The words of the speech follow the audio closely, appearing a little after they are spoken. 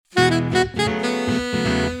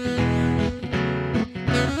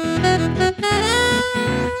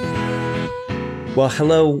Well,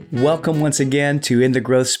 hello. Welcome once again to In the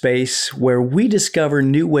Growth Space, where we discover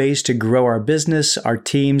new ways to grow our business, our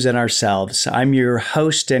teams, and ourselves. I'm your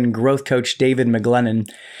host and growth coach, David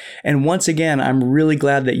McGlennon. And once again, I'm really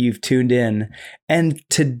glad that you've tuned in. And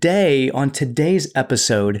today, on today's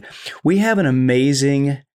episode, we have an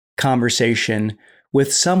amazing conversation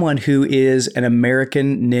with someone who is an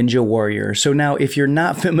American Ninja Warrior. So now, if you're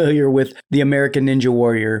not familiar with the American Ninja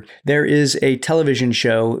Warrior, there is a television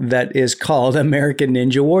show that is called American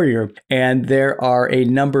Ninja Warrior. And there are a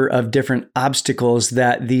number of different obstacles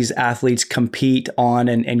that these athletes compete on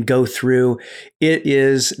and go through. It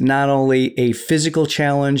is not only a physical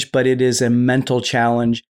challenge, but it is a mental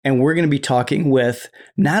challenge. And we're going to be talking with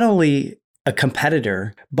not only a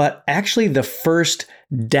competitor, but actually the first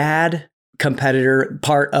dad competitor,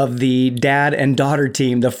 part of the dad and daughter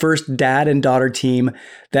team, the first dad and daughter team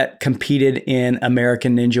that competed in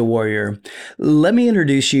American Ninja Warrior. Let me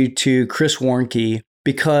introduce you to Chris Warnke,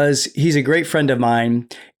 because he's a great friend of mine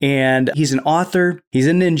and he's an author, he's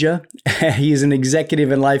a ninja, he's an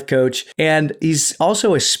executive and life coach, and he's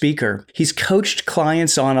also a speaker. He's coached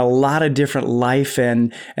clients on a lot of different life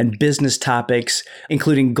and business topics,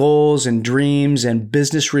 including goals and dreams and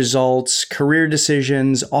business results, career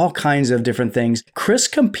decisions, all kinds of different things. Chris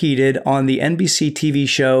competed on the NBC TV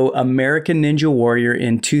show American Ninja Warrior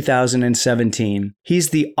in 2017. He's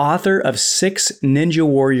the author of 6 Ninja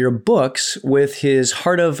Warrior books with his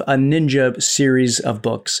Heart of a Ninja series of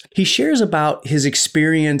books. He shares about his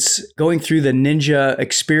experience going through the ninja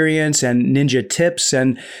experience and ninja tips,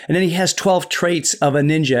 and then he has 12 traits of a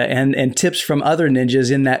ninja and tips from other ninjas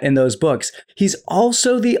in those books. He's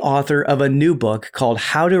also the author of a new book called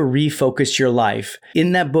How to Refocus Your Life.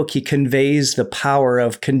 In that book, he conveys the power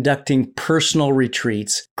of conducting personal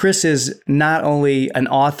retreats. Chris is not only an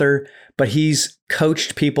author, but he's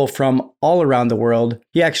coached people from all around the world.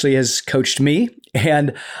 He actually has coached me,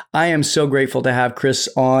 and I am so grateful to have Chris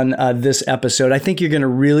on this episode. I think you're going to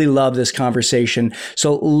really love this conversation.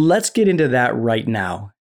 So let's get into that right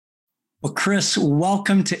now. Well, Chris,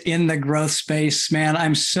 welcome to In the Growth Space, man.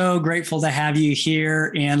 I'm so grateful to have you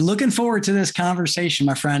here and looking forward to this conversation,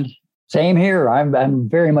 my friend. Same here. I'm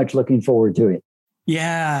very much looking forward to it.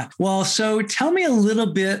 Yeah. Well, so tell me a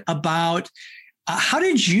little bit about how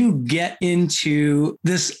did you get into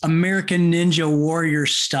this American Ninja Warrior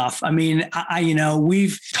stuff? I mean,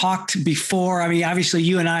 we've talked before. I mean, obviously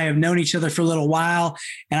you and I have known each other for a little while,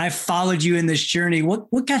 and I've followed you in this journey. What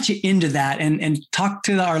got you into that? And talk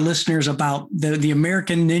to our listeners about the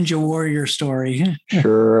American Ninja Warrior story.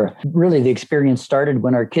 Sure. Really, the experience started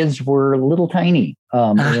when our kids were little tiny.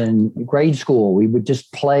 In grade school, we would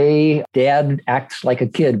just play. Dad acts like a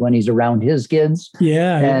kid when he's around his kids.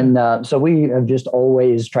 Yeah. And so we have just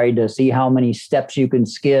always tried to see how many steps you can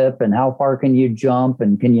skip and how far can you jump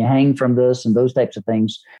and can you hang from this and those types of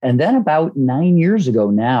things. And then about 9 years ago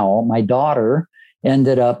now, my daughter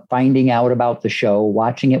ended up finding out about the show,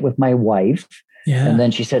 watching it with my wife. Yeah. And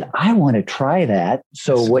then she said, I want to try that.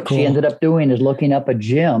 So that's what cool. She ended up doing is looking up a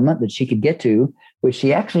gym that she could get to, which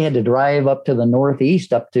she actually had to drive up to the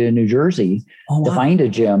Northeast, up to New Jersey to find a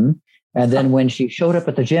gym. And then when she showed up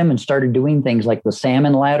at the gym and started doing things like the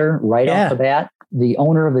salmon ladder right off the bat, the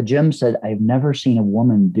owner of the gym said, I've never seen a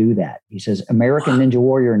woman do that. He says, American Ninja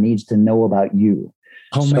Warrior needs to know about you.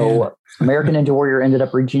 So American Ninja Warrior ended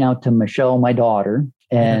up reaching out to Michelle, my daughter,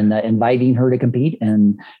 and inviting her to compete.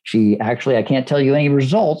 And she actually, I can't tell you any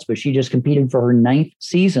results, but she just competed for her 9th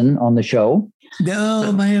season on the show.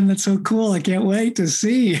 Oh, man, that's so cool. I can't wait to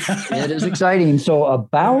see. It is exciting. So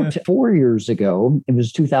about 4 years ago, it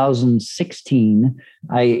was 2016,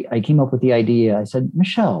 I came up with the idea. I said,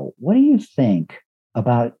 Michelle, what do you think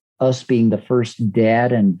about us being the first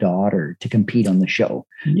dad and daughter to compete on the show?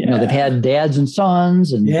 Yeah. You know, they've had dads and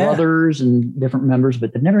sons and brothers and different members,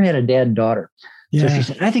 but they've never had a dad and daughter. Yeah. So she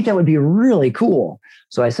said, I think that would be really cool.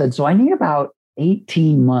 So I said, so I need about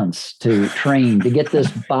 18 months to train to get this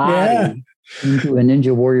body into a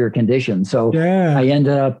Ninja Warrior condition. So I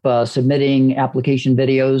ended up submitting application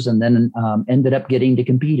videos and then ended up getting to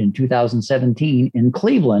compete in 2017 in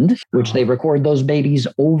Cleveland, which they record those babies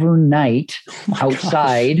overnight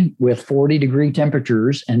outside with 40-degree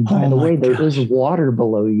temperatures. And by the way, there is water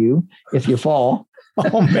below you if you fall.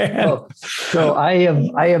 Oh man! So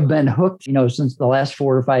I have been hooked, since the last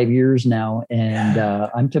 4 or 5 years now, and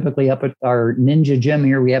I'm typically up at our Ninja gym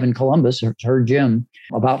here we have in Columbus. It's her gym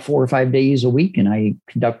about 4 or 5 days a week, and I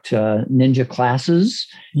conduct Ninja classes.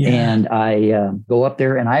 And I go up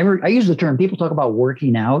there, and I use the term. People talk about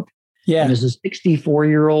working out. Yeah. And as a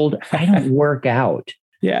 64-year-old, I don't work out.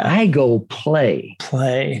 Yeah. I go play. So,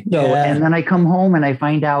 and then I come home and I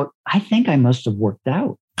find out, I think I must have worked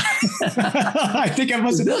out. I think I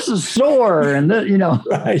must. This is sore, and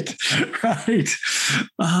Right.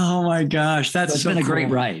 Oh my gosh, it's been a great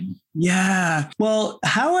ride. Yeah. Well,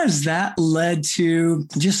 how has that led to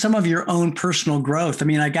just some of your own personal growth? I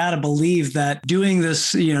mean, I got to believe that doing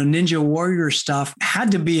this, Ninja Warrior stuff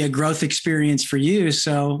had to be a growth experience for you.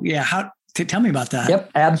 So yeah, tell me about that.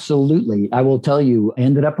 Yep, absolutely. I will tell you, I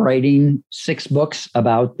ended up writing 6 books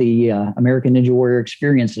about the American Ninja Warrior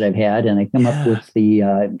experience that I've had. And I come up with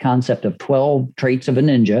the concept of 12 traits of a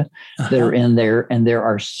ninja that are in there. And there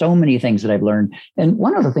are so many things that I've learned. And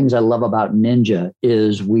one of the things I love about Ninja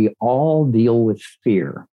is we all deal with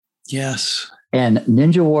fear. Yes. And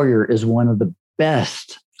Ninja Warrior is one of the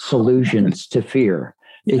best solutions to fear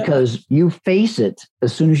because you face it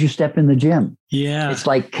as soon as you step in the gym. Yeah. It's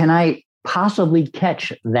like, can I possibly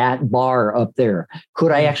catch that bar up there?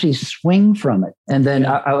 Could I actually swing from it? And then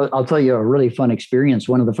I'll tell you a really fun experience.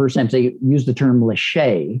 One of the first times they used the term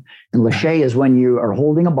lâcher, and lâcher is when you are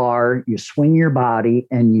holding a bar, you swing your body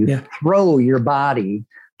and you throw your body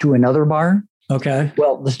to another bar. Okay.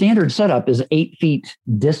 Well, the standard setup is 8 feet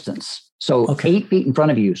distance. So 8 feet in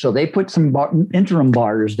front of you. So they put some interim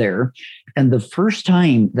bars there. And the first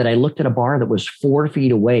time that I looked at a bar that was 4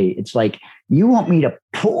 feet away, it's like, you want me to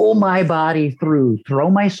pull my body through, throw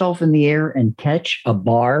myself in the air and catch a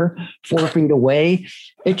bar 4 feet away?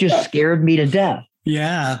 It just scared me to death.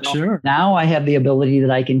 Yeah, so sure. Now I have the ability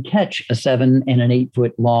that I can catch a 7 and an 8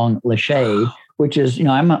 foot long lâcher, which is,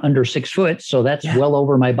 I'm under 6 foot. So that's well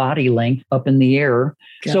over my body length up in the air.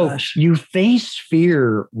 Gosh. So you face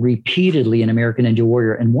fear repeatedly in American Ninja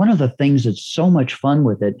Warrior. And one of the things that's so much fun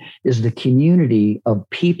with it is the community of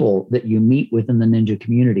people that you meet within the ninja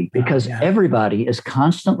community, because everybody is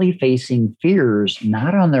constantly facing fears,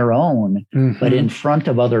 not on their own, but in front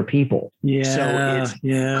of other people. Yeah. So it's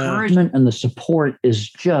encouragement and the support is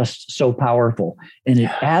just so powerful. And it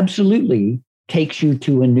absolutely takes you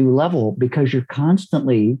to a new level because you're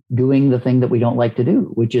constantly doing the thing that we don't like to do,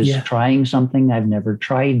 which is trying something I've never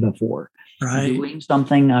tried before, doing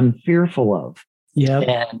something I'm fearful of. Yeah.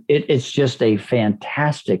 And it's just a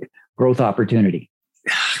fantastic growth opportunity.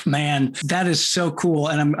 Man, that is so cool.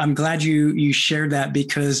 And I'm glad you shared that,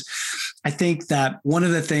 because I think that one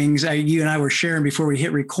of the things you and I were sharing before we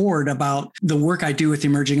hit record about the work I do with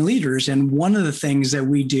emerging leaders. And one of the things that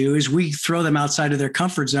we do is we throw them outside of their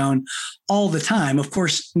comfort zone all the time. Of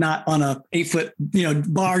course, not on a 8 foot,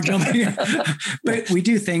 bar jumping, but we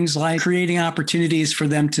do things like creating opportunities for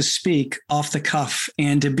them to speak off the cuff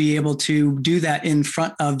and to be able to do that in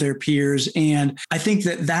front of their peers. And I think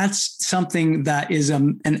that that's something that is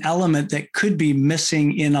an element that could be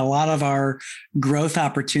missing in a lot of our growth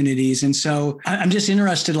opportunities. And so I'm just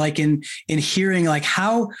interested, in hearing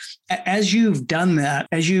how, as you've done that,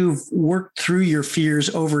 as you've worked through your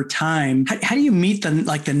fears over time, how do you meet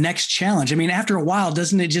the next challenge? I mean, after a while,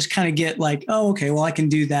 doesn't it just kind of get okay, well, I can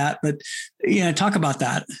do that. But talk about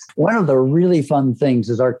that. One of the really fun things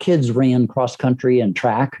is our kids ran cross country and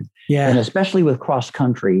track. Yeah. And especially with cross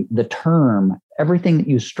country, the term, everything that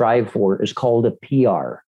you strive for is called a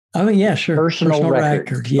PR. Oh, yeah, sure. Personal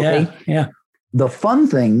record. Yeah. Okay? Yeah. The fun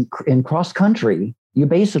thing in cross country, you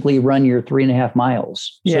basically run your 3.5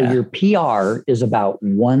 miles. Yeah. So your PR is about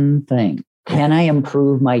one thing. Can I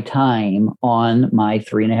improve my time on my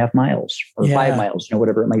 3.5 miles or 5 miles,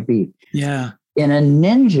 whatever it might be? Yeah. In a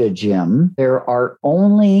ninja gym, there are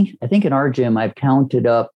only, I think in our gym, I've counted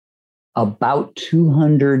up about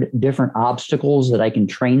 200 different obstacles that I can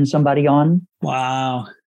train somebody on. Wow.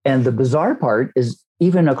 And the bizarre part is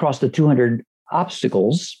even across the 200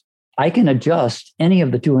 obstacles, I can adjust any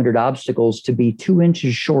of the 200 obstacles to be 2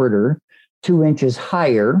 inches shorter, 2 inches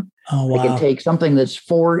higher. Oh, wow. I can take something that's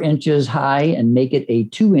 4 inches high and make it a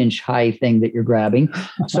 2-inch high thing that you're grabbing.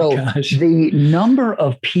 So the number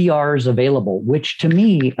of PRs available, which to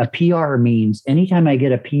me, a PR means anytime I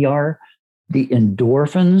get a PR, the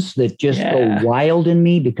endorphins that just go wild in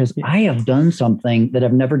me because I have done something that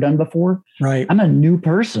I've never done before. Right. I'm a new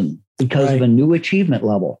person because of a new achievement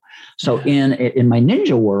level. So in my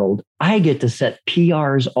ninja world, I get to set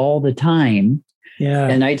PRs all the time. Yeah.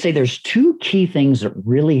 And I'd say there's 2 key things that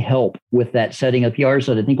really help with that setting of PRs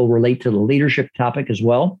that I think will relate to the leadership topic as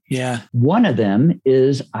well. Yeah. One of them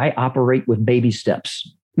is I operate with baby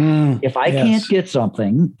steps. If I can't get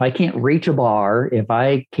something, if I can't reach a bar, if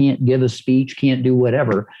I can't give a speech, can't do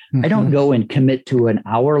whatever, I don't go and commit to an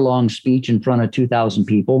hour-long speech in front of 2,000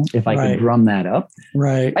 people if I can drum that up.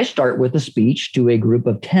 Right. I start with a speech to a group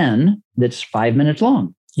of 10 that's 5 minutes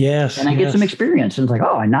long. Yes. And I get some experience. And it's like,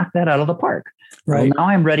 I knocked that out of the park. Right. Well,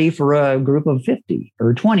 now I'm ready for a group of 50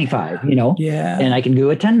 or 25, Yeah. and I can do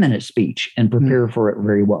a 10-minute speech and prepare for it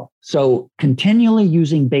very well. So continually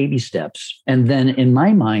using baby steps. And then in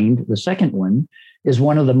my mind, the second one is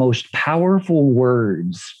one of the most powerful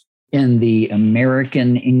words in the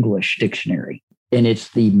American English dictionary. And it's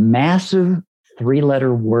the massive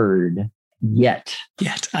 3-letter word, yet.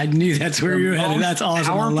 Yet. I knew that's where you're headed. That's awesome.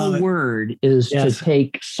 The I love powerful it. word is to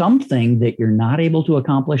take something that you're not able to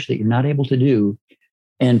accomplish, that you're not able to do,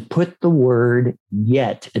 and put the word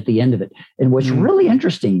yet at the end of it. And what's really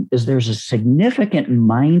interesting is there's a significant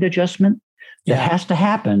mind adjustment that has to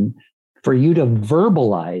happen for you to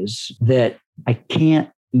verbalize that I can't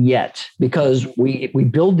yet, because we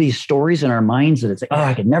build these stories in our minds that it's like, oh,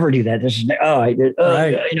 I could never do that. This is, I did,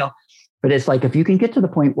 But it's like, if you can get to the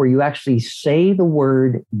point where you actually say the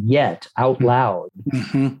word yet out loud,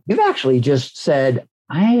 you've actually just said,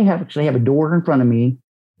 I actually have a door in front of me,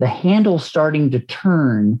 the handle's starting to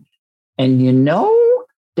turn. And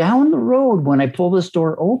down the road, when I pull this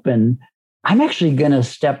door open, I'm actually going to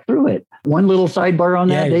step through it. One little sidebar on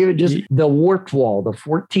that, David, just the warped wall, the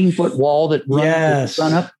 14-foot wall that runs the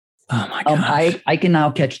sun up. Oh my gosh. I can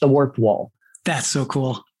now catch the warped wall. That's so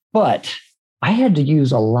cool. But I had to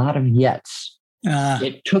use a lot of yets.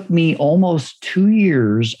 It took me almost 2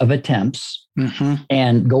 years of attempts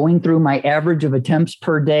and going through my average of attempts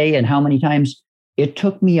per day and how many times. It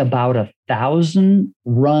took me about 1,000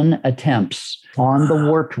 run attempts on the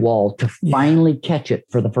warped wall to finally catch it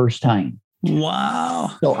for the first time.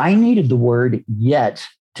 Wow. So I needed the word yet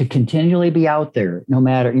to continually be out there, no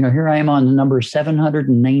matter, here I am on the number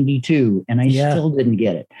 792 and I still didn't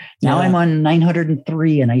get it. Now I'm on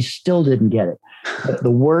 903 and I still didn't get it. But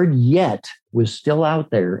the word yet was still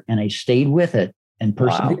out there and I stayed with it and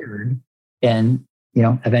persevered and,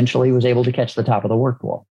 eventually was able to catch the top of the warped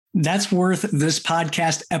wall. That's worth this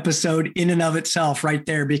podcast episode in and of itself right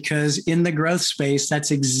there, because in the growth space,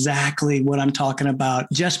 that's exactly what I'm talking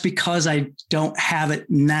about. Just because I don't have it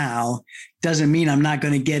now doesn't mean I'm not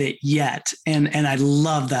going to get it yet. And I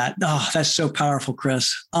love that. Oh, that's so powerful,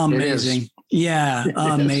 Chris. Amazing. Yeah.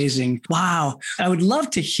 Amazing. Wow. I would love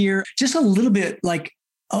to hear just a little bit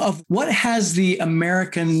of what has the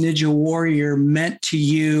American Ninja Warrior meant to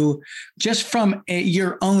you, just from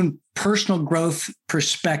your own personal growth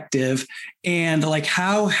perspective, and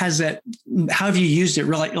how have you used it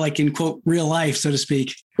really, in quote, real life, so to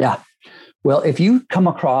speak? Yeah. Well, if you come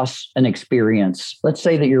across an experience, let's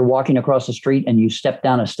say that you're walking across the street and you step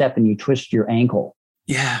down a step and you twist your ankle.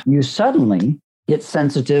 Yeah. You suddenly get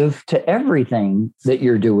sensitive to everything that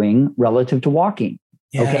you're doing relative to walking.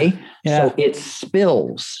 Yeah. Okay. Yeah. So it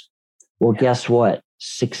spills. Well, guess what?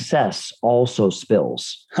 Success also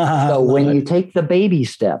spills. So when you take the baby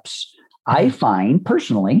steps, I find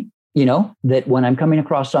personally, that when I'm coming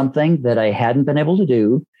across something that I hadn't been able to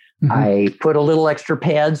do, I put a little extra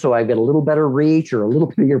pad so I get a little better reach, or a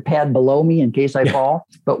little bigger pad below me in case I fall.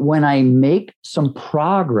 But when I make some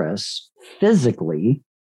progress physically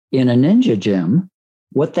in a ninja gym,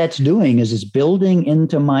 what that's doing is building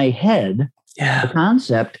into my head the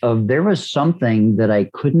concept of there was something that I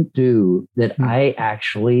couldn't do that I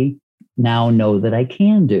actually now know that I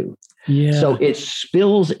can do. Yeah. So it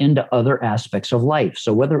spills into other aspects of life.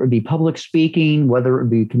 So whether it would be public speaking, whether it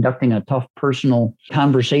would be conducting a tough personal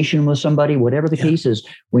conversation with somebody, whatever the case is,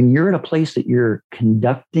 when you're at a place that you're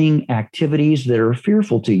conducting activities that are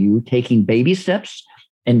fearful to you, taking baby steps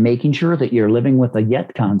and making sure that you're living with a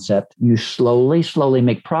yet concept, you slowly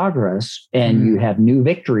make progress and you have new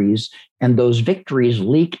victories. And those victories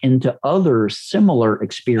leak into other similar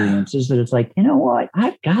experiences that it's like, you know what?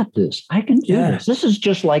 I've got this. I can do this. This is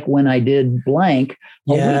just like when I did blank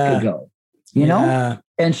a week ago, you know?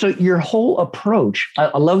 And so your whole approach,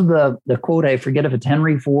 I love the quote, I forget if it's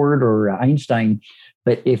Henry Ford or Einstein,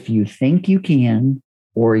 but if you think you can,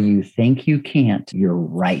 or you think you can't, you're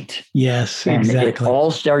right. Yes, and exactly. It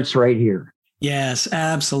all starts right here. Yes,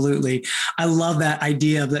 absolutely. I love that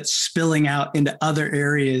idea of that spilling out into other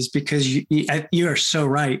areas, because you are so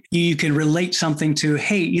right. You can relate something to,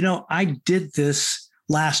 hey, I did this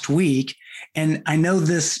last week, and I know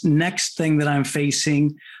this next thing that I'm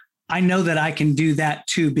facing, I know that I can do that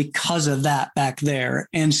too because of that back there.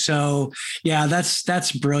 And so, yeah,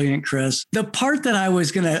 that's brilliant, Chris. The part that I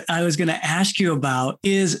was gonna ask you about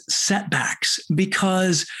is setbacks,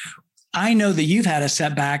 because I know that you've had a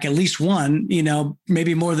setback, at least one,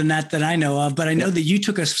 maybe more than that I know of, but I know that you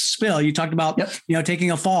took a spill. You talked about,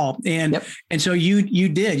 taking a fall, and so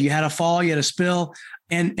you had a fall, you had a spill.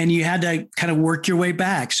 and you had to kind of work your way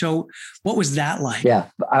back. So what was that like? Yeah.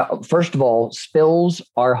 First of all, spills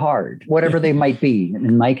are hard, whatever they might be.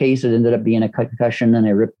 In my case, it ended up being a concussion and I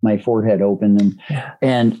ripped my forehead open.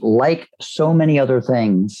 And like so many other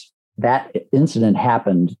things, that incident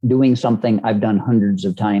happened doing something I've done hundreds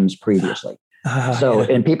of times previously.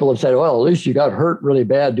 And people have said, well, at least you got hurt really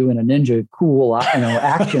bad doing a ninja cool,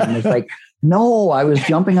 action. And it's like, no, I was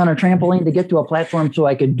jumping on a trampoline to get to a platform so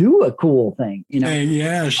I could do a cool thing,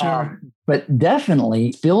 Yeah, sure. But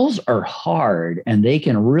definitely spills are hard and they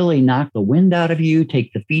can really knock the wind out of you,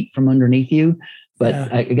 take the feet from underneath you. But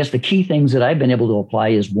I guess the key things that I've been able to apply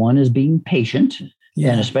is one is being patient.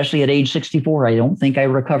 And especially at age 64, I don't think I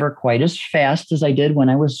recover quite as fast as I did when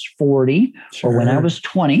I was 40 or when I was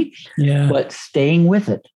 20, but staying with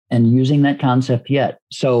it and using that concept yet.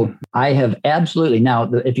 So I have absolutely.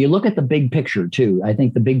 Now, if you look at the big picture too, I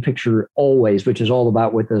think the big picture always, which is all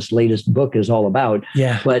about what this latest book is all about.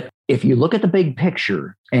 But if you look at the big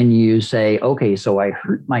picture and you say, okay, so I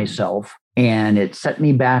hurt myself and it set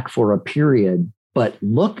me back for a period, but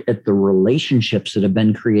look at the relationships that have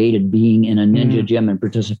been created being in a ninja gym and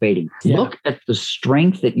participating. Look at the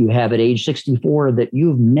strength that you have at age 64 that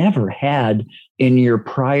you've never had in your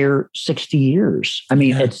prior 60 years. I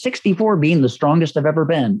mean, at 64 being the strongest I've ever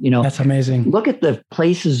been, That's amazing. Look at the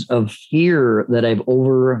places of fear that I've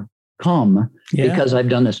overcome because I've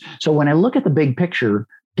done this. So when I look at the big picture,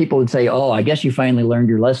 people would say, oh, I guess you finally learned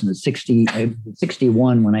your lesson at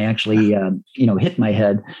 61 when I actually, hit my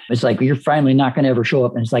head. It's like, you're finally not going to ever show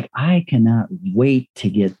up. And it's like, I cannot wait to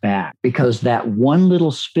get back because that one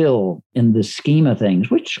little spill in the scheme of things,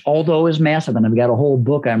 which although is massive, and I've got a whole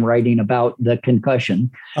book I'm writing about the concussion.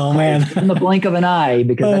 Oh, man. In the blink of an eye,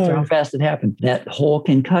 because that's how fast it happened. That whole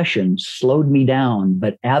concussion slowed me down,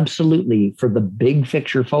 but absolutely for the big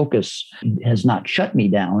picture focus has not shut me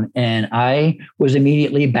down. And I was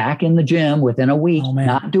immediately back in the gym within a week,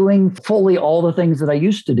 not doing fully all the things that I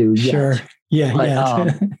used to do yet. Sure.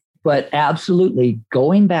 But absolutely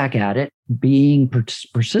going back at it, being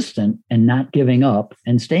persistent and not giving up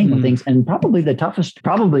and staying with things. And probably the toughest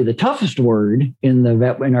word in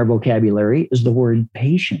our vocabulary is the word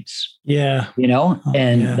patience.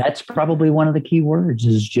 That's probably one of the key words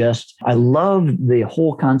is just, I love the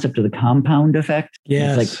whole concept of the compound effect.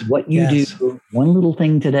 It's like what you do, one little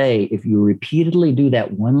thing today, if you repeatedly do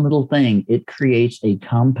that one little thing, it creates a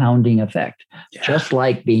compounding effect. Just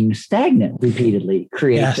like being stagnant repeatedly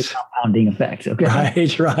creates a compounding effect. Okay.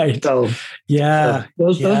 Right. So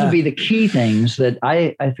those would be the key things that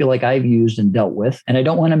I feel like I've used and dealt with. And I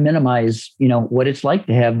don't want to minimize, what it's like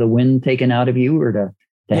to have the wind taken out of you or to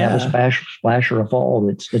have a splash or a fall.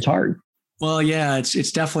 It's hard. Well,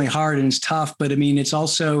 it's definitely hard and it's tough, but I mean, it's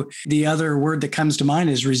also the other word that comes to mind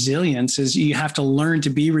is resilience. Is you have to learn to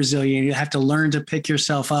be resilient. You have to learn to pick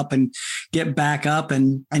yourself up and get back up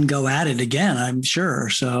and go at it again, I'm sure.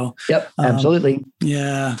 So, absolutely.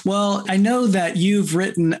 Well, I know that you've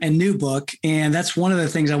written a new book, and that's one of the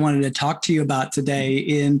things I wanted to talk to you about today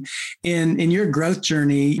in your growth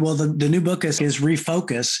journey. Well, the new book is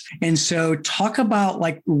Refocus. And so talk about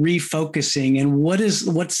like refocusing and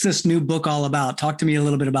what's this new book all about? Talk to me a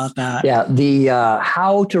little bit about that. The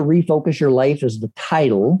How to Refocus Your Life is the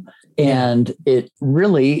title. And it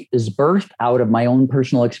really is birthed out of my own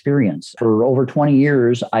personal experience. For over 20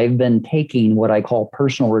 years, I've been taking what I call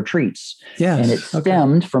personal retreats. And it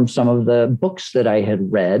stemmed from some of the books that I had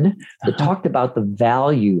read that talked about the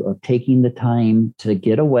value of taking the time to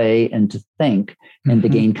get away and to think and to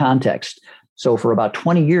gain context. So for about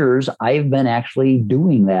 20 years, I've been actually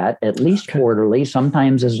doing that at least quarterly,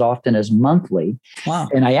 sometimes as often as monthly. Wow.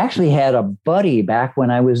 And I actually had a buddy back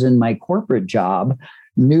when I was in my corporate job,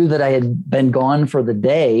 knew that I had been gone for the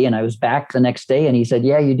day and I was back the next day. And he said,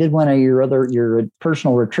 yeah, you did one of your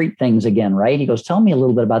personal retreat things again, right? He goes, tell me a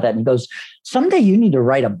little bit about that. And he goes, someday you need to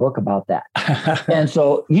write a book about that. And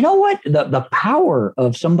so, you know what? The power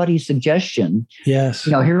of somebody's suggestion. Yes.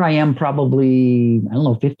 Here I am probably,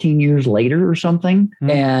 15 years later or something.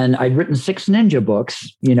 And I'd written 6 ninja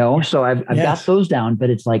books, so I've got those down, but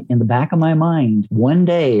it's like in the back of my mind, one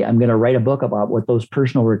day I'm going to write a book about what those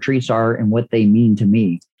personal retreats are and what they mean to me.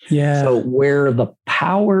 So where the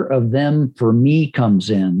power of them for me comes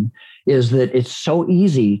in is that it's so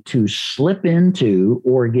easy to slip into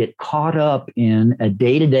or get caught up in a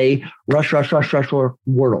day-to-day rush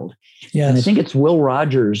world. And I think it's Will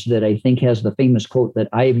Rogers that I think has the famous quote that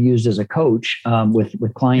I've used as a coach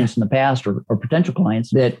with clients in the past or potential clients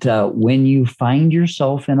that when you find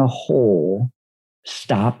yourself in a hole,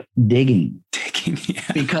 stop digging. Yeah.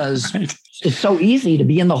 Because it's so easy to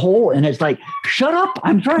be in the hole, and it's like, shut up.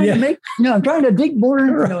 I'm trying to make, I'm trying to dig more.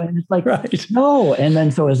 And it's like, no. And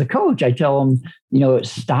then so as a coach, I tell them,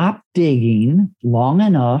 stop digging long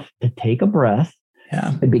enough to take a breath.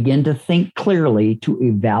 Yeah. And begin to think clearly, to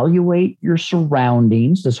evaluate your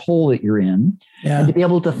surroundings, this hole that you're in, and to be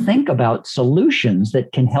able to think about solutions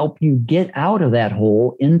that can help you get out of that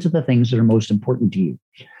hole into the things that are most important to you.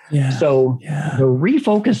 Yeah. So the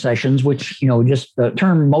refocus sessions, which, just the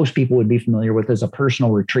term most people would be familiar with as a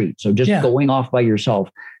personal retreat. So just going off by yourself.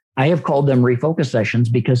 I have called them refocus sessions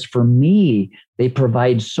because for me, they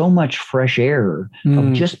provide so much fresh air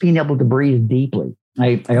of just being able to breathe deeply.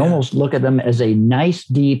 I almost look at them as a nice,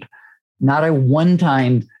 deep, not a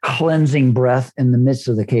one-time cleansing breath in the midst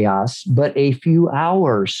of the chaos, but a few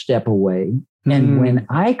hours step away. And when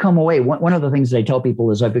I come away, one of the things that I tell people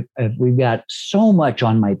is we've got so much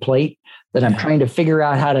on my plate that I'm trying to figure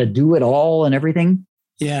out how to do it all and everything.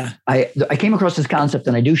 Yeah. I came across this concept,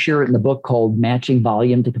 and I do share it in the book, called Matching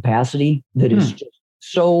Volume to Capacity, that is just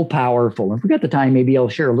so powerful. If we got the time, maybe I'll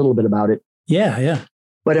share a little bit about it. Yeah.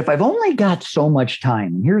 But if I've only got so much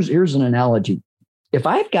time, and here's an analogy. If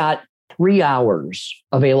I've got 3 hours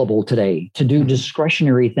available today to do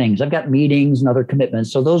discretionary things, I've got meetings and other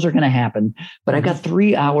commitments, so those are going to happen, but I've got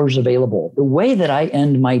 3 hours available. The way that I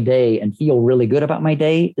end my day and feel really good about my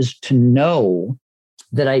day is to know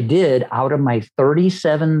that I did, out of my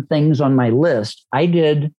 37 things on my list, I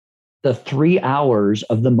did the 3 hours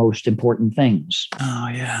of the most important things. Oh,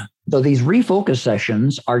 yeah. So these refocus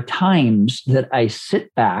sessions are times that I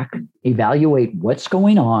sit back, evaluate what's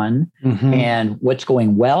going on and what's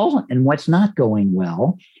going well and what's not going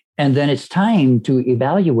well. And then it's time to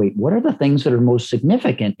evaluate what are the things that are most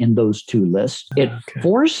significant in those two lists. It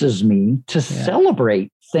forces me to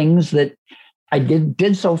celebrate things that I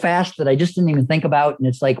did so fast that I just didn't even think about. And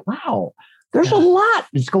it's like, wow, there's a lot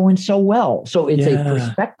that's going so well. So it's a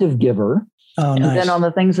perspective giver. Oh, and then on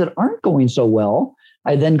the things that aren't going so well,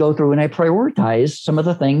 I then go through and I prioritize some of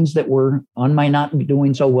the things that were on my not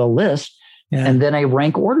doing so well list. And then I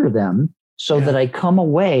rank order them so that I come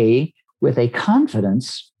away with a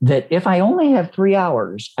confidence that if I only have 3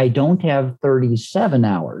 hours, I don't have 37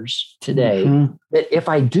 hours today. That if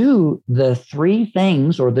I do the 3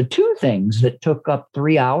 things or the 2 things that took up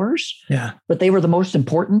 3 hours, but they were the most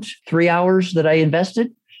important 3 hours that I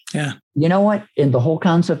invested. You know what? In the whole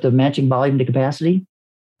concept of matching volume to capacity,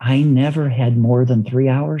 I never had more than 3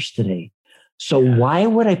 hours today. So why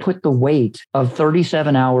would I put the weight of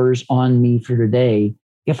 37 hours on me for today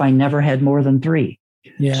if I never had more than 3?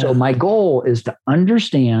 So my goal is to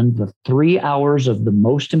understand the 3 hours of the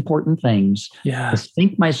most important things, to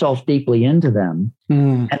sink myself deeply into them,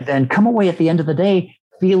 and then come away at the end of the day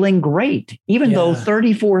feeling great, even though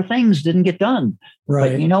 34 things didn't get done.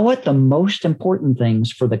 But you know what? The most important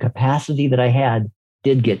things for the capacity that I had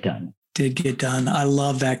did get done. I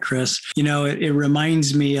love that, Chris. It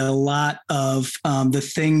reminds me a lot of the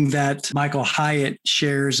thing that Michael Hyatt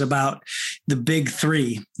shares about the big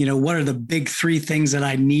 3. What are the big 3 things that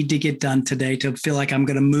I need to get done today to feel like I'm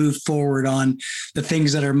going to move forward on the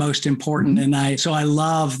things that are most important? And I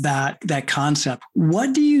love that concept.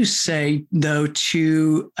 What do you say, though,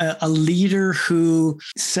 to a leader who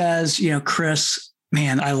says, Chris,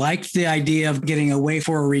 man, I like the idea of getting away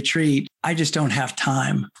for a retreat. I just don't have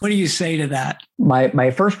time. What do you say to that?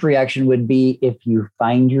 My first reaction would be, if you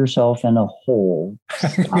find yourself in a hole,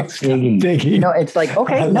 stop digging. It's like,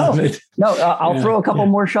 okay, I'll throw a couple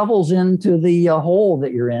more shovels into the hole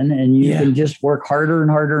that you're in, and you can just work harder and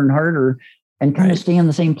harder and harder and kind of stay in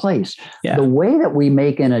the same place. The way that we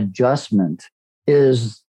make an adjustment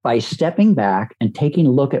is by stepping back and taking a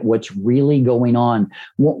look at what's really going on.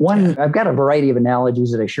 I've got a variety of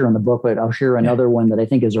analogies that I share in the book, but I'll share another one that I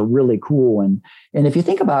think is a really cool one. And if you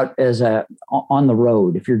think about on the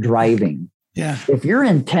road, if you're driving, if you're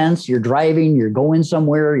intense, you're driving, you're going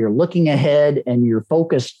somewhere, you're looking ahead and you're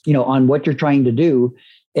focused, on what you're trying to do.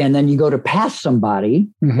 And then you go to pass somebody,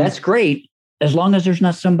 that's great. As long as there's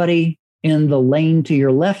not somebody in the lane to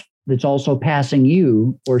your left that's also passing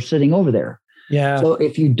you or sitting over there. So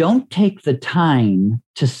if you don't take the time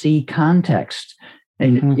to see context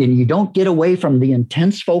and you don't get away from the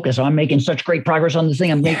intense focus, I'm making such great progress on this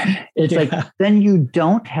thing, then you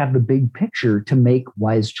don't have the big picture to make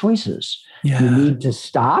wise choices. You need to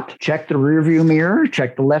stop, check the rearview mirror,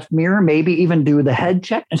 check the left mirror, maybe even do the head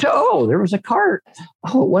check. And so, there was a cart.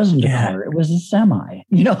 Oh, it wasn't a car. It was a semi,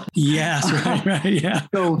 Yes,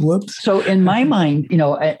 right. So in my mind,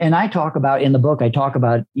 and I talk about in the book, I talk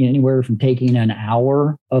about anywhere from taking an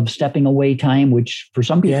hour of stepping away time, which for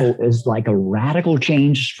some people is like a radical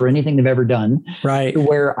change for anything they've ever done. Right.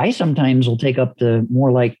 Where I sometimes will take up to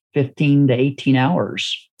more like 15 to 18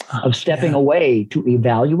 hours of stepping away to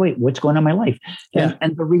evaluate what's going on in my life.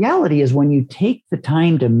 And the reality is when you take the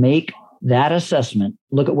time to make that assessment,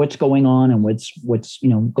 look at what's going on and what's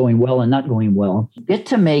going well and not going well, get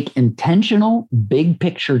to make intentional big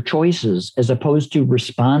picture choices as opposed to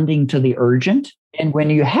responding to the urgent. And when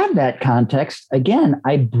you have that context, again,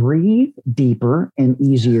 I breathe deeper and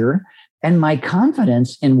easier, and my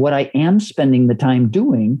confidence in what I am spending the time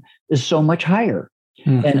doing is so much higher.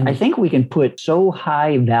 Mm-hmm. And I think we can put so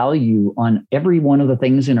high value on every one of the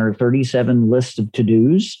things in our 37 list of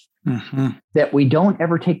to-dos that we don't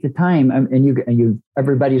ever take the time. And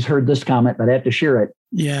everybody's heard this comment, but I have to share it.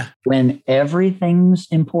 Yeah. When everything's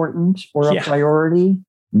important or a priority,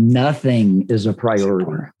 nothing is a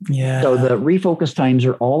priority. Yeah. So the refocus times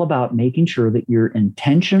are all about making sure that you're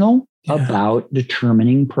intentional about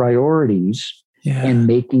determining priorities and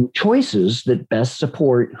making choices that best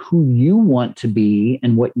support who you want to be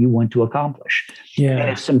and what you want to accomplish. Yeah. And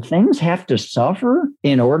if some things have to suffer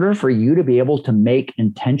in order for you to be able to make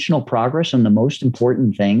intentional progress on the most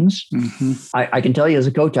important things, I can tell you as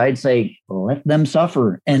a coach, I'd say, let them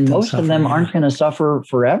suffer. And most of them aren't going to suffer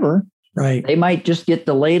forever. Right. They might just get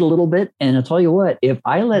delayed a little bit. And I'll tell you what, if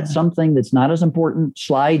I let something that's not as important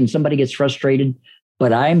slide and somebody gets frustrated,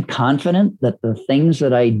 but I'm confident that the things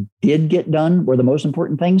that I did get done were the most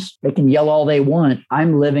important things, they can yell all they want.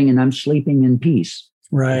 I'm living and I'm sleeping in peace.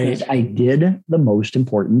 Right. Because I did the most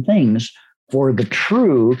important things for the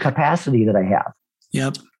true capacity that I have.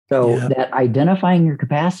 Yep. So that identifying your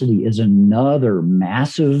capacity is another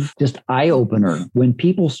massive just eye opener when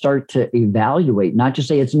people start to evaluate, not just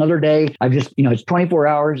say it's another day. It's 24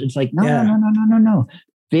 hours. It's like, no.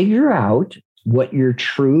 Figure out what your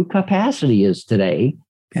true capacity is today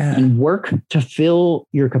and work to fill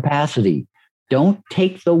your capacity. Don't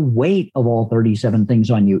take the weight of all 37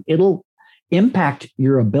 things on you. It'll impact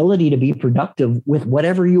your ability to be productive with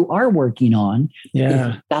whatever you are working on. Yeah.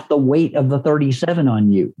 It's got the weight of the 37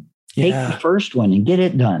 on you. Take the first one and get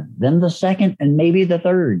it done. Then the second and maybe the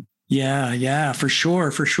third. Yeah, for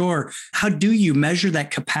sure. How do you measure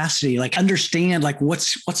that capacity? Like understand, like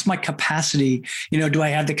what's my capacity? Do I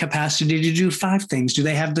have the capacity to do 5 things? Do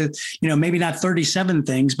they have the, maybe not 37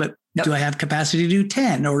 things, but do I have capacity to do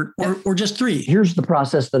 10 or just 3? Here's the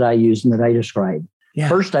process that I use and that I describe. Yeah.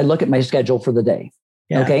 First, I look at my schedule for the day.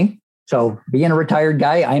 Yeah. Okay. So being a retired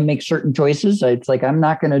guy, I make certain choices. It's like, I'm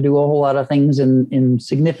not going to do a whole lot of things in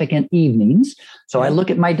significant evenings. So I look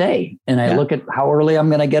at my day and I look at how early I'm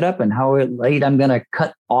going to get up and how late I'm going to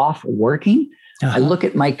cut off working. I look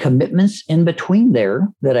at my commitments in between there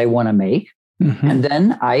that I want to make. And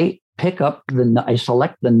then I I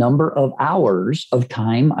select the number of hours of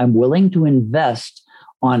time I'm willing to invest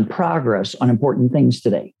on progress on important things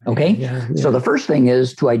today. Okay. So the first thing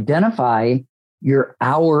is to identify your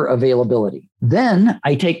hour availability. Then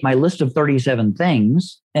I take my list of 37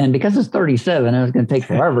 things, and because it's 37, and it's going to take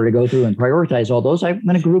forever to go through and prioritize all those, I'm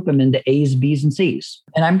going to group them into A's, B's, and C's.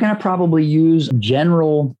 And I'm going to probably use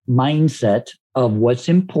general mindset of what's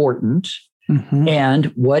important and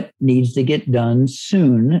what needs to get done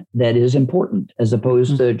soon that is important, as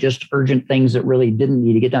opposed to just urgent things that really didn't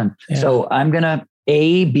need to get done. Yeah. So I'm going to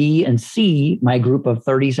A, B, and C, my group of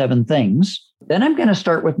 37 things. Then I'm going to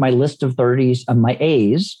start with my list of 30s of my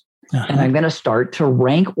A's, and I'm going to start to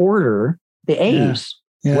rank order the A's.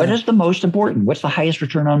 Yeah. What is the most important? What's the highest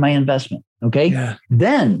return on my investment? Okay. Yeah.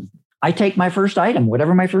 Then I take my first item,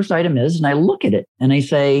 whatever my first item is, and I look at it and I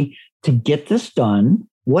say, to get this done,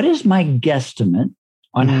 what is my guesstimate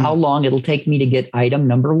on how long it'll take me to get item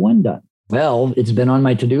number 1 done? Well, it's been on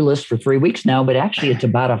my to-do list for 3 weeks now, but actually it's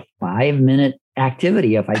about a 5-minute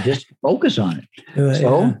activity if I just focus on it.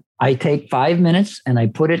 So I take 5 minutes and I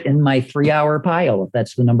put it in my 3-hour pile, if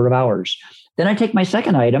that's the number of hours. Then I take my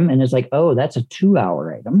second item and it's like, oh, that's a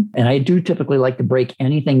 2-hour item. And I do typically like to break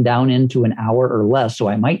anything down into an hour or less. So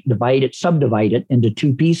I might subdivide it into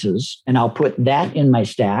 2 pieces, and I'll put that in my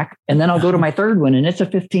stack. And then I'll go to my third one, and it's a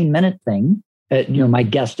 15-minute thing, my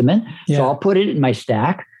guesstimate. Yeah. So I'll put it in my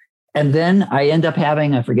stack. And then I end up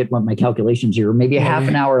having, I forget what my calculations are, maybe a half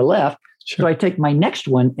an hour left. Sure. So I take my next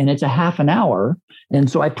one and it's a half an hour. And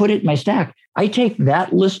so I put it in my stack. I take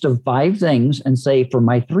that list of 5 things and say, for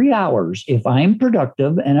my 3 hours, if I'm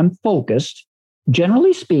productive and I'm focused,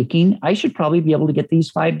 generally speaking, I should probably be able to get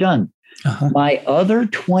these 5 done. My other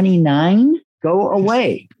 29 go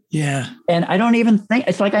away. Yeah. And I don't even think,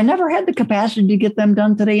 it's like I never had the capacity to get them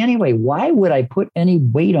done today anyway. Why would I put any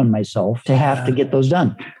weight on myself to have to get those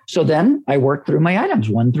done? So then I work through my items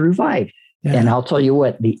 1 through 5. Yeah. And I'll tell you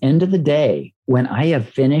what, the end of the day, when I have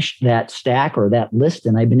finished that stack or that list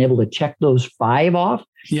and I've been able to check those 5 off,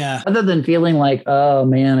 yeah, other than feeling like, oh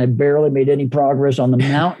man, I barely made any progress on the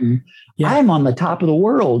mountain, yeah. I'm on the top of the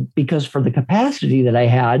world because for the capacity that I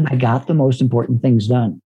had, I got the most important things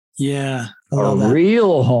done. Yeah. A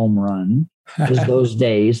real home run is those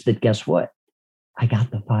days that, guess what? I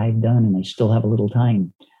got the 5 done and I still have a little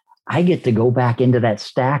time. I get to go back into that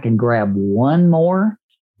stack and grab one more.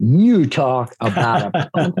 You talk about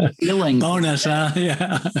a feeling. Bonus, huh?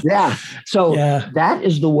 Yeah. Yeah. So that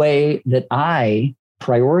is the way that I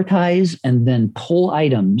prioritize and then pull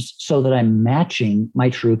items so that I'm matching my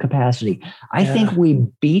true capacity. I think we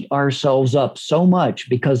beat ourselves up so much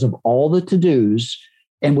because of all the to-dos,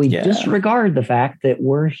 and we disregard the fact that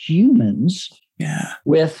we're humans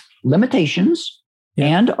with limitations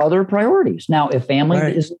and other priorities. Now, if family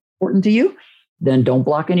is important to you, then don't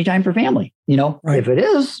block any time for family. If it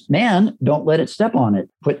is, man, don't let it step on it.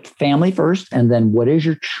 Put family first. And then what is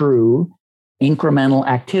your true incremental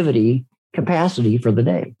activity capacity for the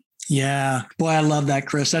day? Yeah. Boy, I love that,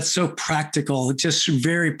 Chris. That's so practical, just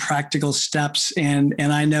very practical steps. And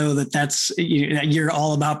I know that's, you're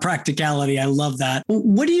all about practicality. I love that.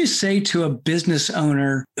 What do you say to a business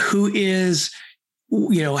owner who is,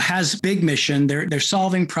 has big mission, they're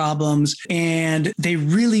solving problems, and they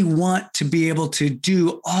really want to be able to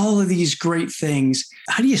do all of these great things?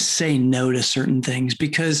 How do you say no to certain things?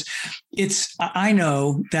 Because I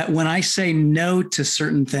know that when I say no to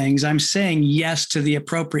certain things, I'm saying yes to the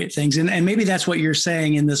appropriate things. And maybe that's what you're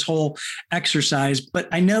saying in this whole exercise, but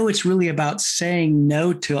I know it's really about saying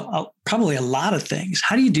no to probably a lot of things.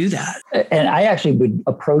 How do you do that? And I actually would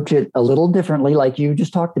approach it a little differently, like you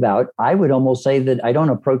just talked about. I would almost say that I don't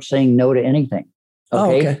approach saying no to anything.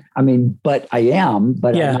 Okay. I mean, but I am,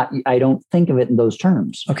 but I don't think of it in those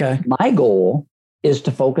terms. Okay. My goal is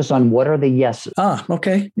to focus on what are the yeses.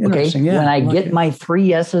 Okay. Interesting. Yeah. When I get my 3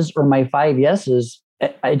 yeses or my 5 yeses,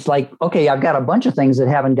 it's like, okay, I've got a bunch of things that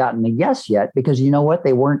haven't gotten a yes yet because you know what?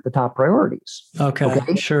 They weren't the top priorities.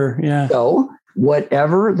 Okay. Sure. Yeah. So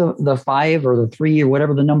whatever the 5 or the 3 or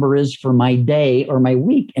whatever the number is for my day or my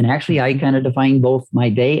week. And actually, I kind of define both my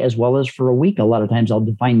day as well as for a week. A lot of times I'll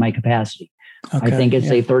define my capacity. I think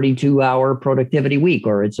it's a 32-hour productivity week,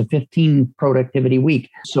 or it's a 15 productivity week.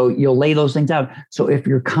 So you'll lay those things out. So if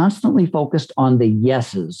you're constantly focused on the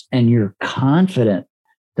yeses and you're confident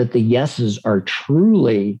that the yeses are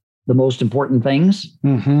truly the most important things,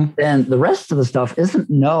 then the rest of the stuff isn't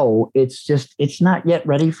no. It's just, it's not yet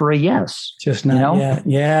ready for a yes. Just not yet.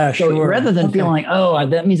 Yeah, so sure. rather than feeling like, oh,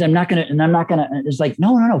 that means I'm not going to, it's like,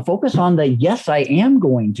 no. Focus on the yes, I am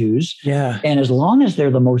going to's. Yeah. And as long as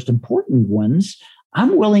they're the most important ones,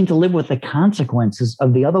 I'm willing to live with the consequences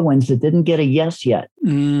of the other ones that didn't get a yes yet.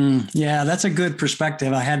 Yeah, that's a good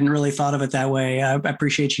perspective. I hadn't really thought of it that way. I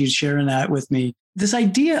appreciate you sharing that with me. This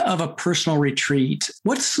idea of a personal retreat,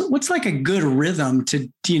 what's like a good rhythm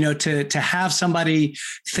to have somebody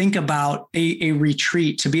think about a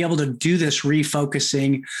retreat, to be able to do this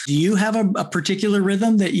refocusing? Do you have a particular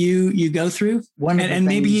rhythm that you go through? And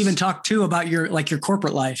maybe even talk too about your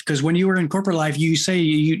corporate life, because when you were in corporate life, you say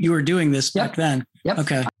you were doing this back then. Yep.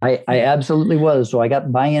 Okay. I absolutely was. So I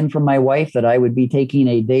got buy-in from my wife that I would be taking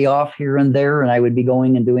a day off here and there, and I would be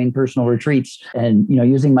going and doing personal retreats and,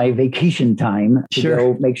 using my vacation time to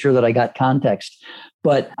go make sure that I got context.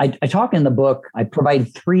 But I talk in the book, I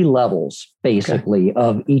provide 3 levels basically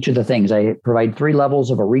of each of the things. I provide 3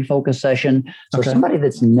 levels of a refocus session. So somebody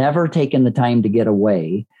that's never taken the time to get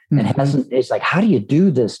away and it's like, how do you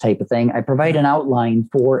do this type of thing? I provide an outline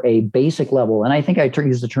for a basic level. And I think I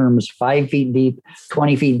use the terms 5 feet deep,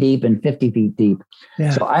 20 feet deep, and 50 feet deep. Yeah.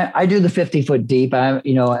 So I do the 50 foot deep. I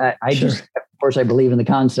just, of course, I believe in the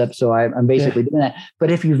concept. So I'm basically doing that.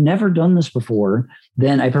 But if you've never done this before,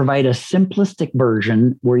 then I provide a simplistic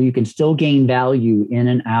version where you can still gain value in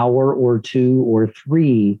an hour or 2 or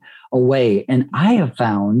 3 away. And I have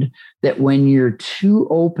found that when you're too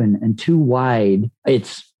open and too wide,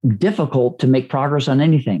 it's difficult to make progress on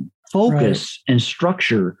anything. Focus and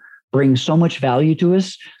structure brings so much value to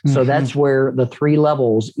us. So that's where the 3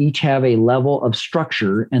 levels each have a level of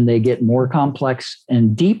structure, and they get more complex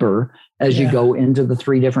and deeper as you go into the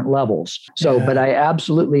 3 different levels. So, but I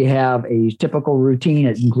absolutely have a typical routine.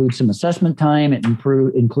 It includes some assessment time. It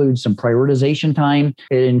includes some prioritization time.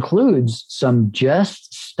 It includes some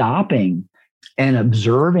just stopping and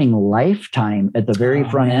observing lifetime at the very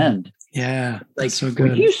front end. Yeah, like so good.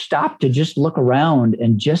 When you stop to just look around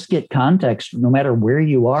and just get context, no matter where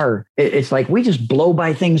you are, it's like we just blow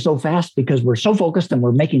by things so fast because we're so focused and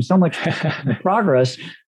we're making so much progress.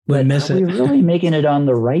 But are we really making it on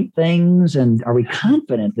the right things? And are we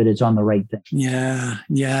confident that it's on the right thing? Yeah.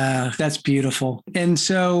 Yeah. That's beautiful. And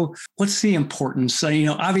so what's the importance? So,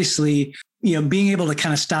 obviously, being able to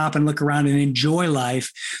kind of stop and look around and enjoy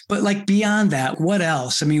life. But like beyond that, what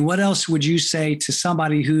else? I mean, what else would you say to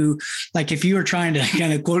somebody who, like, if you were trying to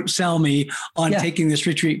kind of quote sell me on taking this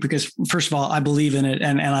retreat, because first of all, I believe in it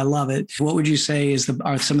and I love it. What would you say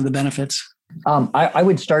are some of the benefits? I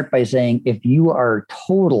would start by saying, if you are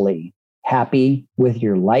totally happy with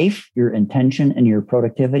your life, your intention, and your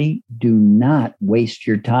productivity, do not waste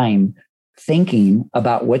your time thinking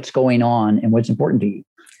about what's going on and what's important to you,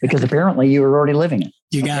 because apparently you were already living it.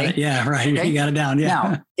 You got it. Yeah, right. Okay? You got it down. Yeah.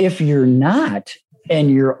 Now, if you're not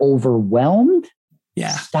and you're overwhelmed,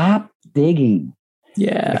 stop digging.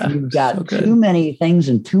 Yeah. If you've got too many things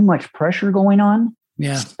and too much pressure going on,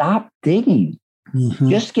 stop digging. Mm-hmm.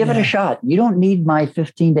 Just give it a shot. You don't need my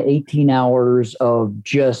 15 to 18 hours of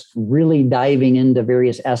just really diving into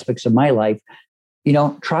various aspects of my life.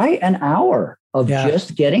 Try an hour of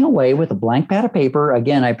just getting away with a blank pad of paper.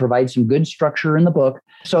 Again, I provide some good structure in the book.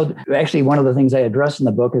 So actually, one of the things I address in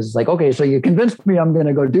the book is like, okay, so you convinced me I'm going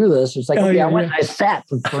to go do this. It's like, I went and I sat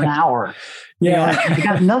for an hour. I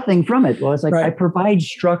got nothing from it. Well, it's like I provide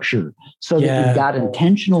structure so that you've got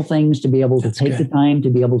intentional things to be able to take the time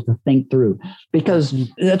to be able to think through. Because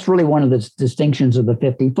that's really one of the distinctions of the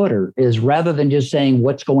 50-footer is rather than just saying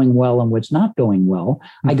what's going well and what's not going well,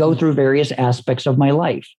 I go through various aspects of my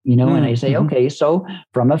life, and I say, okay, so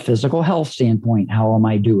from a physical health standpoint, how am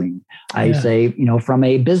I doing? I say, from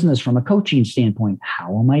a business, from a coaching standpoint,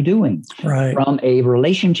 how am I doing? Right. From a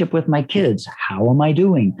relationship with my kids, how am I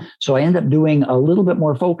doing? So I end up doing a little bit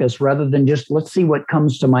more focus rather than just let's see what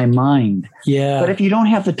comes to my mind. Yeah. But if you don't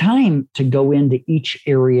have the time to go into each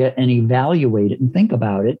area and evaluate it and think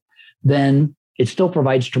about it, then it still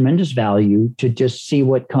provides tremendous value to just see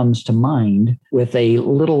what comes to mind with a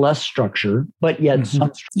little less structure, but yet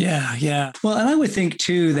some structure. Yeah. Well, and I would think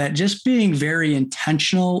too, that just being very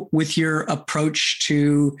intentional with your approach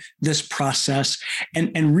to this process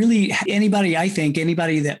and really anybody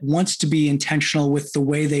that wants to be intentional with the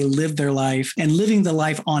way they live their life and living the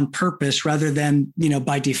life on purpose rather than,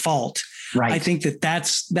 by default. Right. I think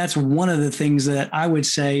that's one of the things that I would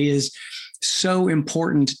say is so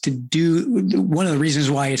important to do. One of the reasons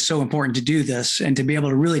why it's so important to do this and to be able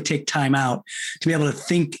to really take time out, to be able to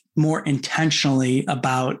think more intentionally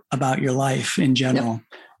about your life in general.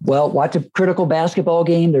 Yep. Well, watch a critical basketball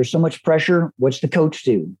game. There's so much pressure. What's the coach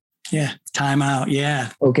do? Yeah. Time out. Yeah.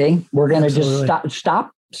 Okay. We're going to just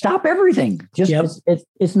stop everything. Just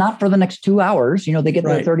it's not for the next 2 hours. They get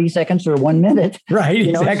their 30 seconds or 1 minute. Right.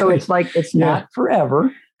 Exactly. So it's like, it's not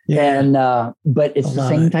forever. Yeah. And, but it's the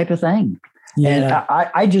same type of thing. Yeah. And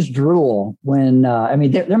I just drool when,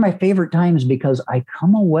 they're my favorite times because I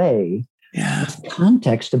come away with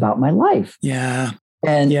context about my life. Yeah.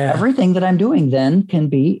 And everything that I'm doing then can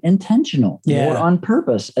be intentional, more on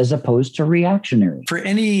purpose, as opposed to reactionary. For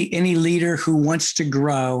any leader who wants to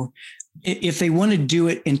grow, if they want to do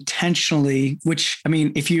it intentionally, which,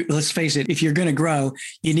 let's face it, if you're going to grow,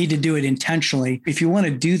 you need to do it intentionally. If you want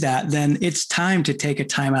to do that, then it's time to take a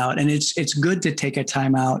time out, and it's good to take a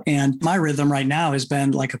time out. And my rhythm right now has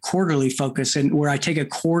been like a quarterly focus, and where I take a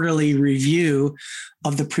quarterly review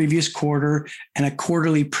of the previous quarter and a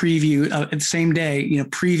quarterly preview the same day,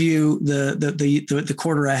 preview the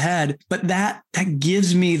quarter ahead. But that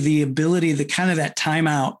gives me the ability, the kind of that time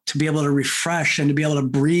out to be able to refresh and to be able to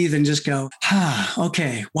breathe and just go,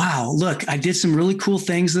 okay, wow, look, I did some really cool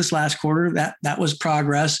things this last quarter. That was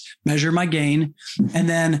progress, measure my gain, and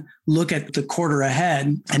then look at the quarter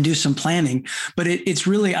ahead and do some planning. But it's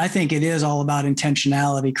really, I think it is all about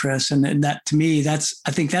intentionality, Chris. And that to me, I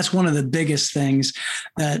think that's one of the biggest things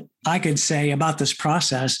that I could say about this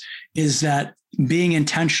process is that being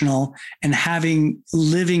intentional and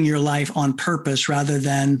living your life on purpose rather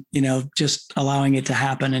than, just allowing it to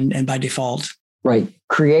happen and by default. Right.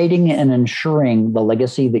 Creating and ensuring the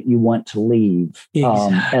legacy that you want to leave,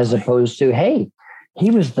 as opposed to, hey, he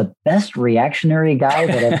was the best reactionary guy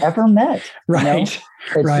that I've ever met. Right.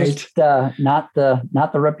 It's just not the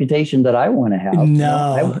reputation that I want to have.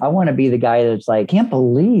 No, I want to be the guy that's like, can't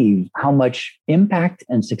believe how much impact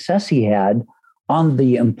and success he had on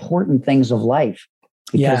the important things of life,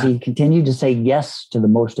 because he continued to say yes to the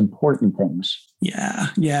most important things. Yeah,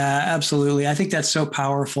 absolutely. I think that's so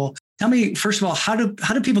powerful. Tell me, first of all, how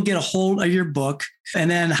do people get a hold of your book? And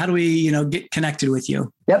then how do we, get connected with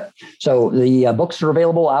you? Yep. So the books are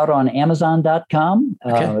available out on Amazon.com.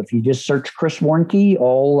 Okay. If you just search Chris Warnke,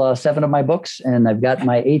 all 7 of my books, and I've got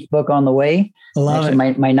my 8th book on the way. I love it.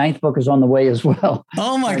 My 9th book is on the way as well.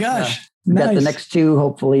 Oh my gosh. We've got the next two,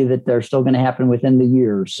 hopefully, that they're still going to happen within the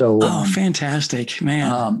year. So, fantastic,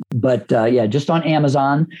 man. Yeah, just on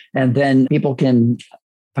Amazon. And then people can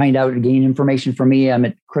find out and gain information from me. I'm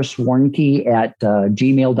at Chris Warnke at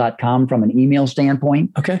gmail.com from an email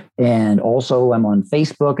standpoint. Okay. And also I'm on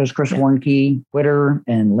Facebook as Chris Warnke, Twitter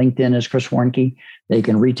and LinkedIn as Chris Warnke. They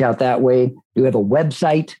can reach out that way. We have a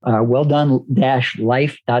website,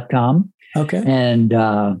 welldone-life.com. Okay. And,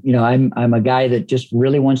 I'm a guy that just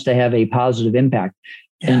really wants to have a positive impact.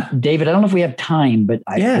 Yeah. And David, I don't know if we have time, but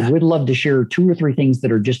I would love to share 2 or 3 things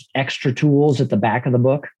that are just extra tools at the back of the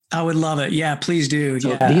book. I would love it. Yeah, please do.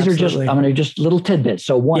 So these are just, I'm going to just little tidbits.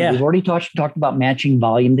 So one, we've already talked about matching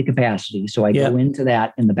volume to capacity. So I go into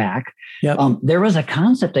that in the back. Yep. There was a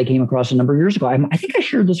concept I came across a number of years ago. I think I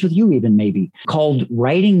shared this with you even maybe, called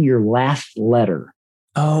writing your last letter.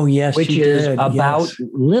 Oh, yes. Which is about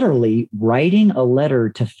literally writing a letter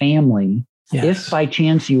to family if by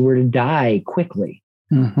chance you were to die quickly.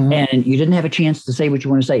 Mm-hmm. And you didn't have a chance to say what you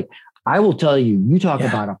want to say. I will tell you, you talk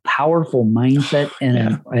about a powerful mindset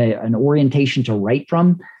and an orientation to write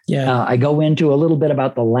from. Yeah. I go into a little bit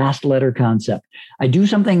about the last letter concept. I do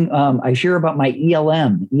something, I share about my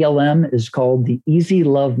ELM. ELM is called the Easy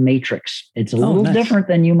Love Matrix. It's a little different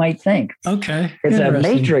than you might think. Okay. It's a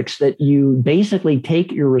matrix that you basically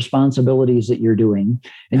take your responsibilities that you're doing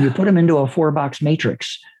and you put them into a 4-box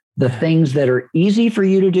matrix. The things that are easy for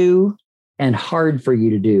you to do and hard for you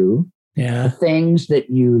to do. Yeah. The things that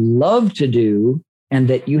you love to do and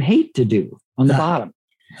that you hate to do on the bottom.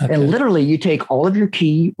 Okay. And literally you take all of your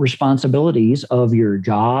key responsibilities of your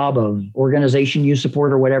job, of organization you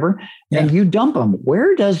support or whatever, and you dump them.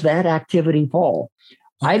 Where does that activity fall?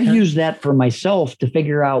 Okay. I've used that for myself to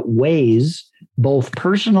figure out ways, both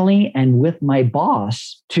personally and with my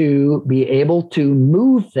boss, to be able to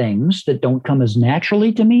move things that don't come as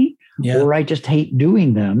naturally to me, or I just hate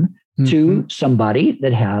doing them, to somebody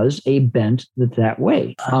that has a bent that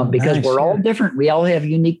way. Because we're all different. We all have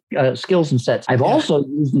unique skills and sets. I've also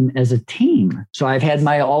used them as a team. So I've had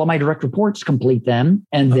all of my direct reports complete them.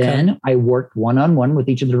 And then I worked one-on-one with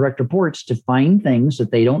each of the direct reports to find things that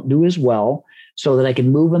they don't do as well, so that I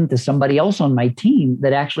can move them to somebody else on my team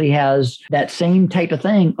that actually has that same type of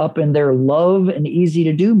thing up in their love and easy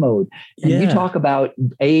to do mode. And you talk about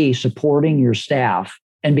supporting your staff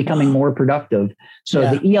and becoming more productive. So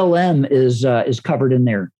the ELM is covered in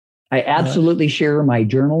there. I absolutely share my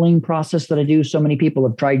journaling process that I do. So many people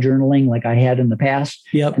have tried journaling like I had in the past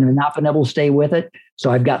and have not been able to stay with it.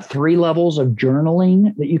 So I've got 3 levels of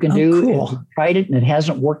journaling that you can do. Cool. If you've tried it and it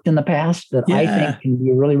hasn't worked in the past, that I think can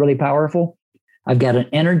be really, really powerful. I've got an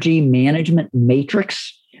energy management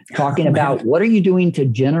matrix talking about what are you doing to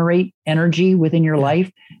generate energy within your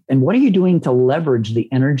life, and what are you doing to leverage the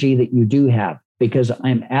energy that you do have? Because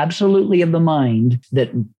I'm absolutely of the mind that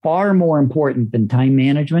far more important than time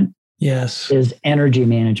management is energy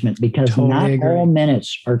management, because not all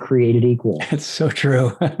minutes are created equal. It's so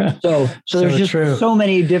true. so there's just so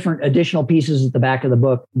many different additional pieces at the back of the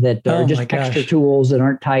book that are just extra tools that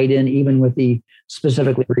aren't tied in even with the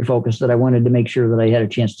specifically refocus that I wanted to make sure that I had a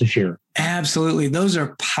chance to share. Absolutely. Those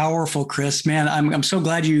are powerful, Chris. Man, I'm so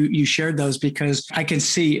glad you shared those, because I can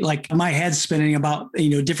see like my head's spinning about,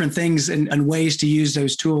 different things and ways to use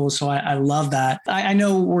those tools. So I love that. I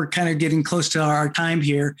know we're kind of getting close to our time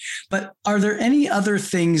here, but are there any other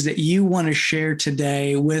things that you want to share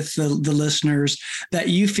today with the listeners that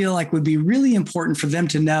you feel like would be really important for them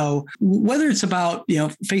to know, whether it's about,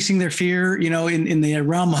 facing their fear, in the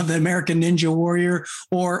realm of the American Ninja Warrior,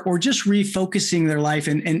 or just refocusing their life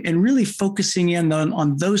and really focusing in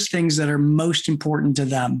on those things that are most important to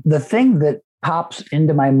them? The thing that pops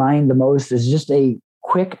into my mind the most is just a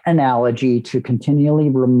quick analogy to continually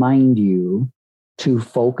remind you to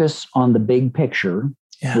focus on the big picture,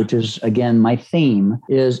 which is, again, my theme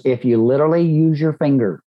is if you literally use your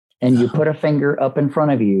finger and you put a finger up in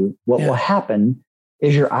front of you, what will happen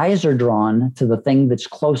is your eyes are drawn to the thing that's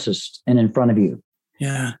closest and in front of you.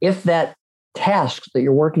 Yeah. If that task that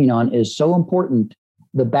you're working on is so important,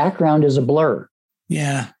 the background is a blur.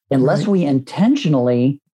 Yeah. Unless we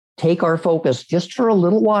intentionally take our focus just for a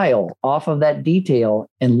little while off of that detail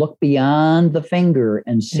and look beyond the finger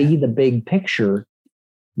and see the big picture,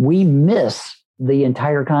 we miss the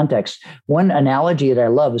entire context. One analogy that I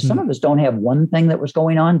love is some of us don't have one thing that was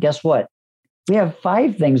going on. Guess what? We have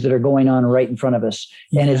 5 things that are going on right in front of us,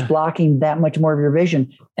 and it's blocking that much more of your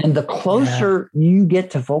vision. And the closer you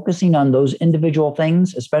get to focusing on those individual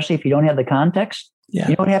things, especially if you don't have the context, you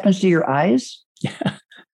know what happens to your eyes?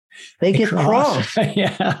 They get crossed.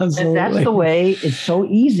 Absolutely. And that's the way it's so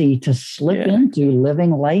easy to slip into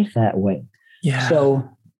living life that way. Yeah.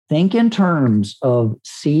 So think in terms of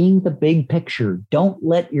seeing the big picture. Don't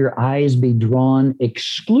let your eyes be drawn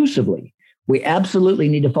exclusively. We absolutely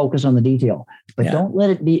need to focus on the detail, but don't let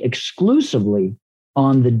it be exclusively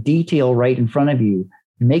on the detail right in front of you.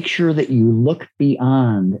 Make sure that you look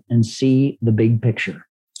beyond and see the big picture.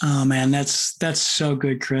 Oh man, that's so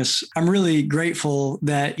good, Chris. I'm really grateful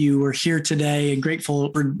that you were here today and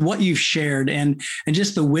grateful for what you've shared and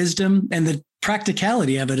just the wisdom and the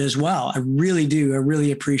practicality of it as well. I really do. I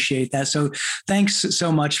really appreciate that. So thanks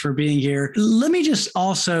so much for being here. Let me just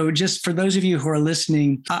also, just for those of you who are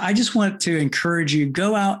listening, I just want to encourage you,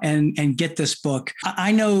 go out and get this book.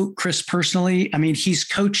 I know Chris personally. I mean, he's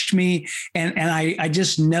coached me and I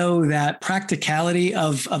just know that practicality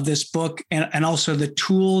of this book and also the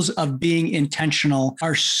tools of being intentional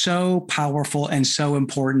are so powerful and so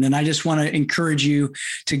important. And I just want to encourage you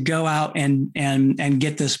to go out and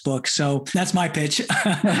get this book. So that's my pitch.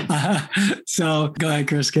 So go ahead,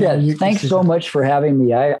 Chris. Thanks so much for having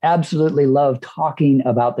me. I absolutely love talking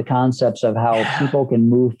about the concepts of how people can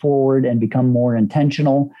move forward and become more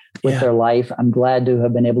intentional with their life. I'm glad to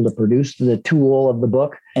have been able to produce the tool of the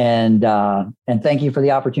book. And thank you for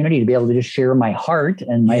the opportunity to be able to just share my heart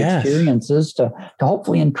and my experiences to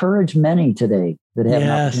hopefully encourage many today that have an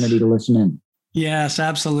opportunity to listen in. Yes,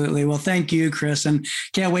 absolutely. Well, thank you, Chris. And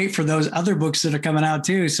can't wait for those other books that are coming out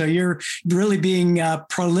too. So you're really being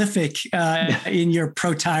prolific in your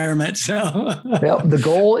protirement. So well, the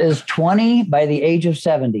goal is 20 by the age of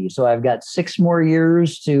 70. So I've got 6 more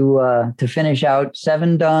years to finish out.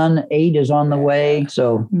 7 done, 8 is on the way.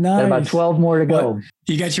 So got about 12 more to go. Well,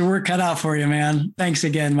 you got your work cut out for you, man. Thanks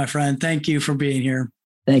again, my friend. Thank you for being here.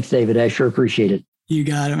 Thanks, David. I sure appreciate it. You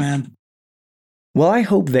got it, man. Well, I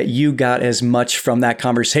hope that you got as much from that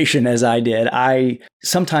conversation as I did. I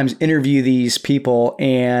sometimes interview these people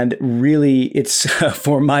and really it's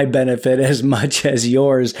for my benefit as much as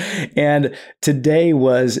yours. And today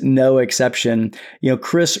was no exception. You know,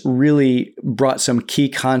 Chris really brought some key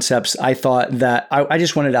concepts I thought that I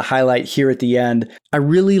just wanted to highlight here at the end. I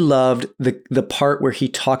really loved the part where he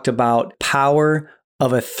talked about power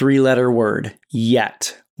of a 3-letter word,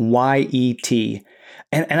 yet, Y-E-T.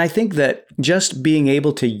 And I think that just being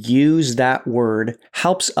able to use that word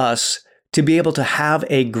helps us to be able to have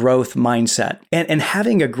a growth mindset. And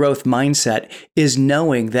having a growth mindset is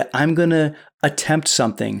knowing that I'm going to attempt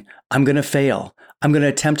something, I'm going to fail. I'm going to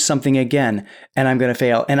attempt something again, and I'm going to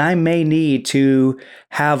fail. And I may need to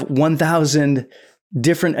have 1,000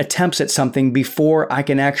 different attempts at something before I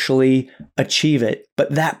can actually achieve it.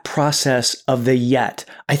 But that process of the yet,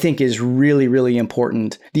 I think is really, really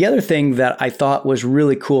important. The other thing that I thought was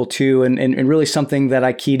really cool too, and really something that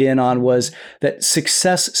I keyed in on was that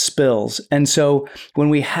success spills. And so when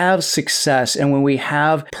we have success and when we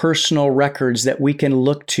have personal records that we can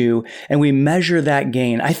look to and we measure that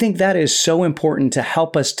gain, I think that is so important to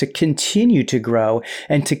help us to continue to grow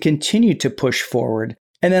and to continue to push forward.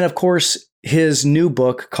 And then, of course, his new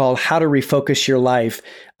book called How to Refocus Your Life,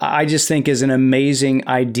 I just think is an amazing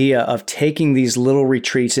idea of taking these little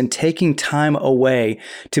retreats and taking time away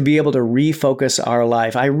to be able to refocus our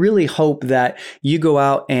life. I really hope that you go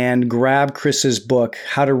out and grab Chris's book,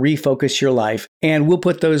 How to Refocus Your Life, and we'll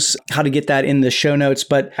put how to get that in the show notes.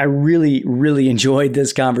 But I really, really enjoyed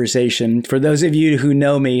this conversation. For those of you who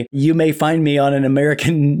know me, you may find me on an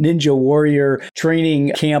American Ninja Warrior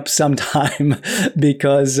training camp sometime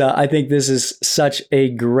because I think this is such a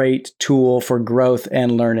great tool for growth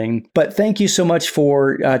and learning. But thank you so much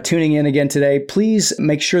for tuning in again today. Please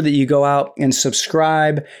make sure that you go out and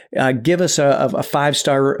subscribe, give us a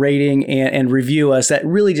 5-star rating and review us. That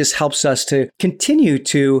really just helps us to continue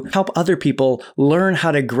to help other people learn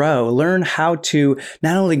how to grow, learn how to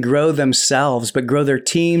not only grow themselves, but grow their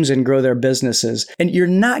teams and grow their businesses. And you're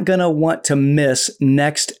not going to want to miss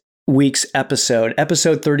next week's episode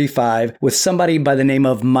 35, with somebody by the name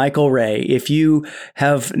of Michael Ray. If you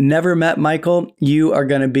have never met Michael, you are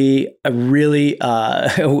going to be really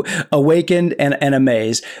awakened and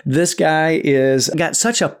amazed. This guy is got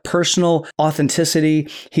such a personal authenticity.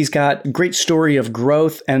 He's got great story of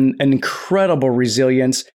growth and an incredible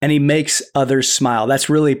resilience, and he makes others smile. That's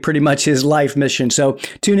really pretty much his life mission. So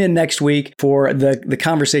tune in next week for the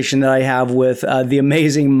conversation that I have with the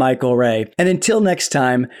amazing Michael Ray. And until next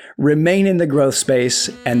time, remain in the growth space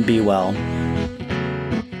and be well.